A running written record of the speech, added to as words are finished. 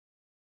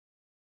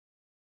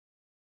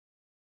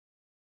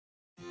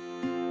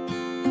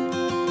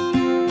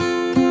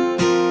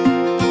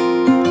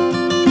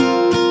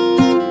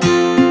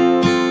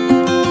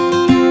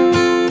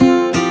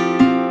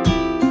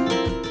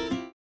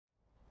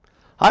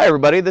Hi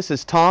everybody, this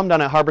is Tom down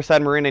at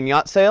Harborside Marina and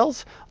Yacht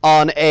Sales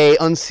on a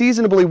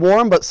unseasonably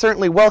warm but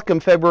certainly welcome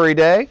February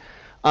day.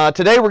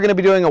 Today we're going to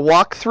be doing a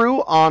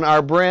walkthrough on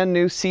our brand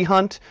new Sea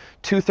Hunt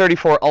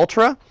 234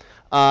 Ultra.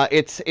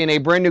 It's in a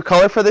brand new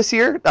color for this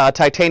year,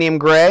 titanium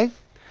gray.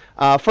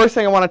 First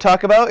thing I want to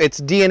talk about, it's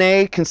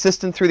DNA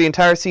consistent through the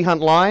entire Sea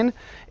Hunt line,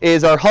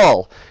 is our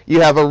hull.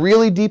 You have a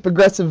really deep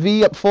aggressive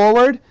V up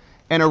forward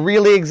and a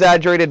really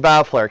exaggerated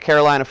bow flare,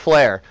 Carolina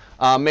flare.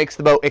 Makes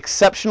the boat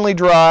exceptionally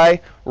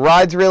dry,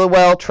 rides really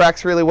well,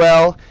 tracks really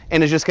well,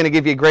 and is just going to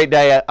give you a great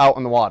day out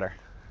on the water.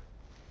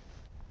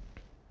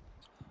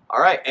 All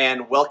right,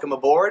 and welcome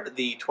aboard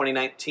the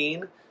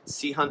 2019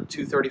 Sea Hunt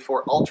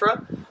 234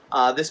 Ultra.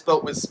 This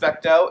boat was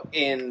spec'd out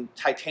in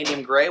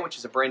titanium gray, which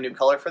is a brand new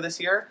color for this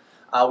year.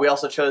 We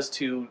also chose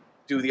to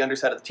do the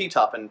underside of the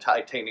T-top in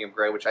titanium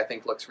gray, which I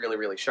think looks really,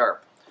 really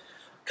sharp.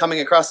 Coming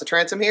across the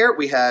transom here,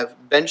 we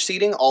have bench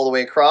seating all the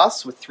way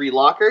across with 3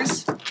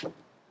 lockers.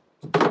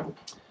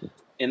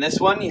 In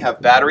this one, you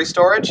have battery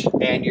storage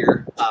and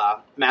your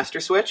master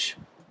switch.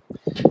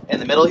 In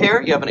the middle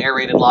here, you have an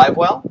aerated live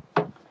well.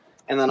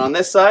 And then on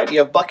this side, you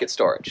have bucket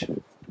storage.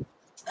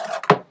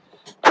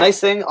 Nice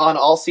thing on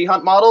all Sea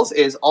Hunt models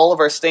is all of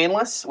our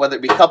stainless, whether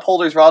it be cup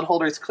holders, rod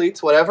holders,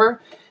 cleats,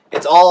 whatever,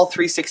 it's all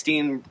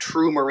 316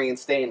 true marine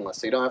stainless,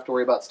 so you don't have to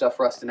worry about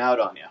stuff rusting out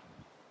on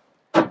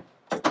you.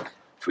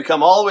 If we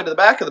come all the way to the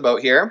back of the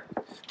boat here,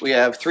 we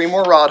have 3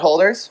 more rod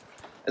holders,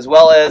 as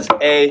well as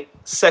a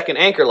second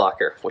anchor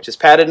locker, which is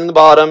padded in the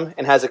bottom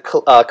and has a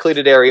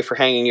cleated area for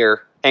hanging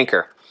your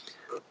anchor.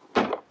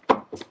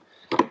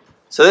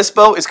 So this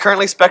boat is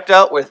currently spec'd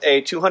out with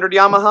a 200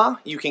 Yamaha.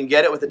 You can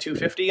get it with a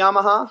 250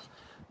 Yamaha.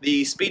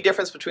 The speed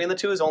difference between the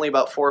two is only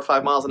about 4 or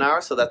 5 miles an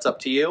hour, so that's up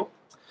to you.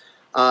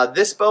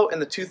 This boat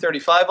and the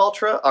 235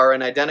 Ultra are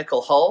an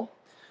identical hull.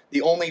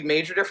 The only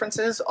major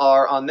differences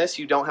are on this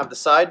you don't have the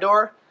side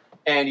door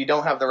and you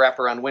don't have the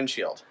wraparound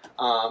windshield.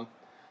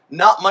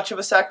 Not much of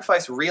a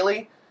sacrifice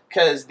really,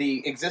 because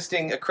the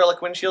existing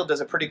acrylic windshield does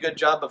a pretty good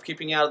job of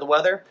keeping you out of the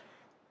weather,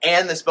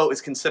 and this boat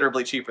is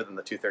considerably cheaper than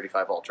the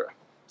 235 Ultra.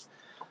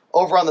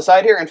 Over on the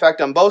side here, in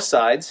fact on both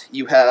sides,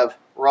 you have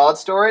rod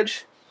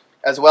storage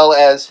as well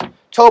as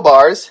tow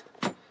bars,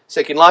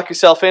 so you can lock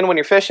yourself in when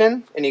you're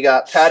fishing, and you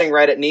got padding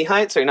right at knee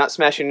height so you're not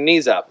smashing your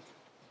knees up.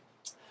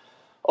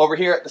 Over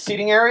here at the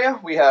seating area,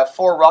 we have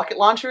 4 rocket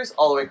launchers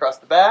all the way across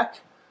the back,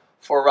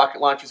 4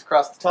 rocket launchers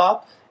across the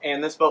top,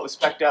 and this boat was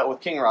spec'd out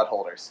with king rod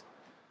holders.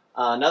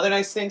 Another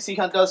nice thing Sea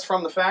Hunt does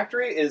from the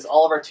factory is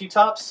all of our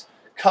T-tops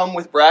come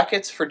with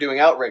brackets for doing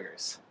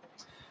outriggers.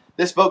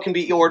 This boat can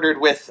be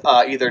ordered with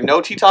either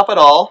no T-top at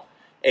all,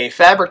 a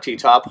fabric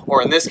T-top,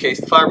 or in this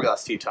case the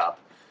fiberglass T-top.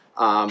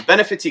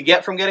 Benefits you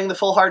get from getting the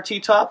full hard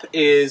T-top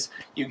is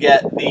you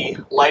get the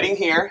lighting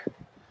here,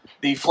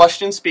 the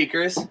flushed-in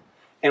speakers,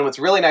 and what's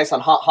really nice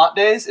on hot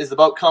days is the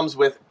boat comes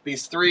with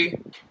these 3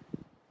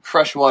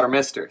 freshwater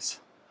misters.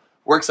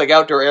 Works like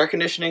outdoor air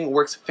conditioning,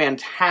 works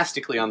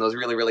fantastically on those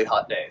really, really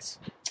hot days.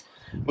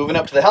 Moving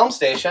up to the helm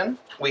station,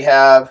 we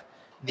have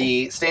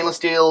the stainless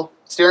steel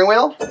steering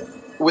wheel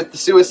with the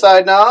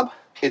suicide knob.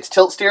 It's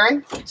tilt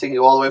steering, so you can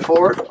go all the way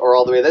forward or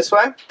all the way this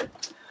way.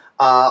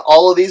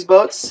 All of these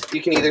boats,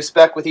 you can either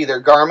spec with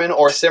either Garmin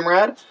or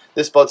Simrad.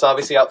 This boat's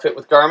obviously outfit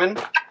with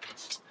Garmin.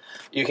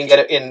 You can get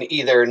it in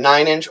either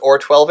 9-inch or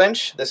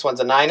 12-inch. This one's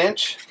a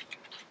 9-inch.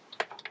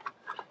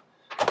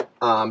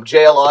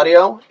 JL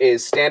audio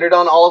is standard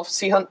on all of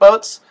Sea Hunt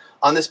boats.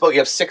 On this boat you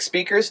have 6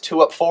 speakers, 2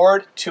 up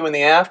forward, 2 in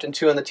the aft, and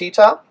 2 in the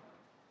T-top.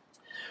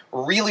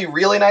 Really,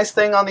 really nice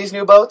thing on these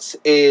new boats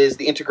is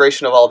the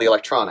integration of all the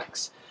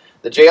electronics.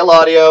 The JL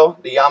audio,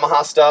 the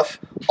Yamaha stuff,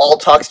 all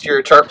talks to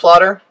your chart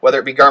plotter, whether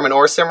it be Garmin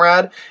or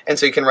Simrad, and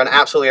so you can run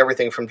absolutely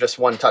everything from just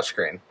one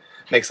touchscreen.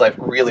 Makes life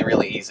really,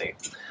 really easy.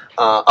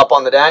 Up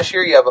on the dash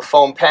here you have a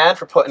foam pad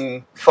for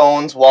putting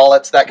phones,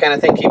 wallets, that kind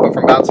of thing, keep them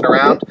from bouncing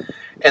around.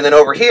 And then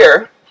over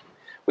here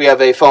we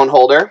have a phone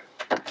holder,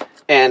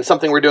 and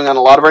something we're doing on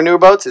a lot of our newer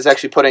boats is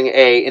actually putting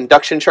a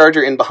induction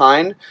charger in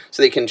behind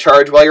so that you can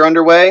charge while you're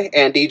underway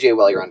and DJ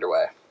while you're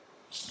underway.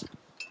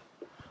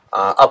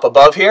 Up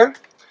above here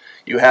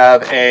you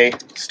have a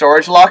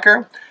storage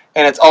locker,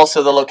 and it's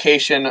also the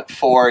location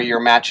for your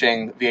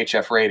matching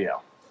VHF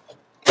radio.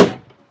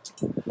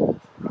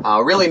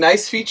 A really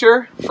nice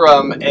feature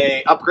from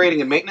a upgrading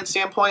and maintenance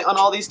standpoint on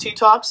all these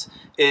T-tops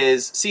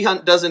is Sea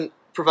Hunt doesn't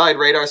provide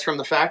radars from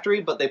the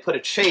factory, but they put a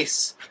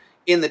chase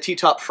in the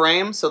T-top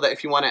frame so that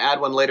if you want to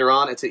add one later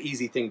on, it's an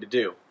easy thing to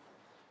do.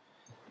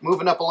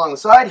 Moving up along the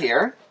side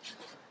here,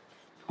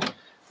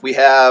 we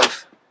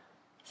have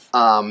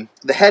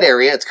the head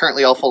area. It's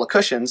currently all full of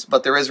cushions,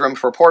 but there is room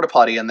for a porta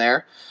potty in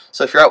there.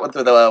 So if you're out with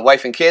the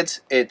wife and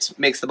kids, it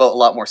makes the boat a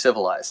lot more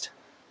civilized.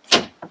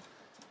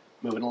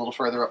 Moving a little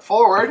further up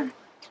forward,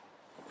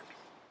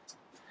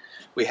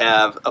 we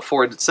have a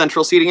forward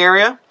central seating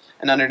area,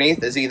 and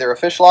underneath is either a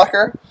fish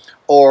locker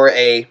or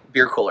a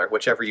beer cooler,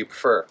 whichever you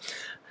prefer.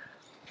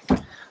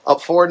 Up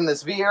forward in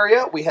this V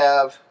area, we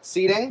have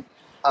seating.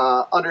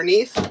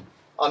 Underneath,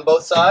 on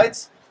both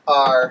sides,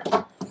 are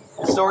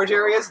storage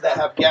areas that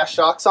have gas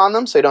shocks on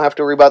them, so you don't have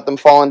to worry about them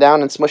falling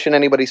down and smushing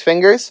anybody's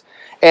fingers.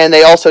 And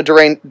they also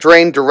drain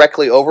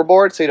directly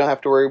overboard, so you don't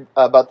have to worry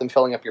about them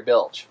filling up your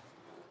bilge.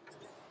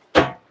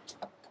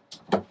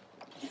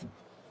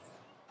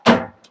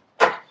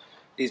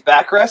 These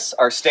backrests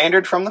are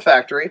standard from the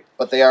factory,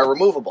 but they are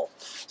removable.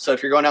 So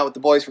if you're going out with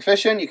the boys for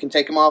fishing, you can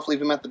take them off, leave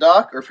them at the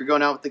dock, or if you're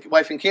going out with the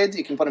wife and kids,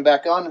 you can put them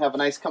back on and have a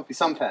nice comfy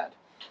sun pad.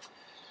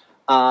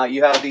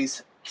 You have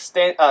these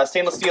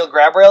stainless steel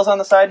grab rails on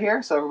the side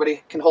here, so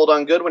everybody can hold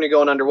on good when you're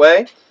going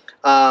underway.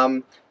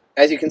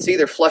 As you can see,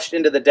 they're flushed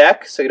into the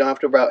deck, so you don't have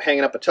to worry about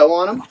hanging up a tow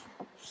on them.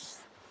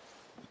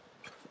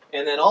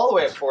 And then all the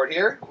way up forward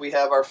here, we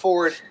have our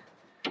forward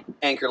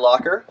anchor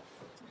locker.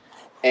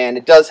 And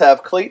it does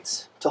have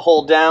cleats to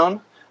hold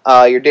down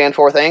your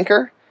Danforth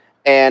anchor,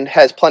 and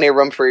has plenty of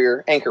room for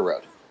your anchor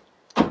rod.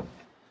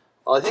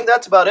 Well, I think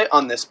that's about it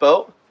on this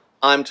boat.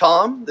 I'm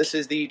Tom. This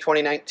is the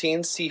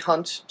 2019 Sea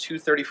Hunt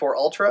 234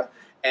 Ultra,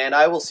 and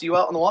I will see you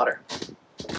out on the water.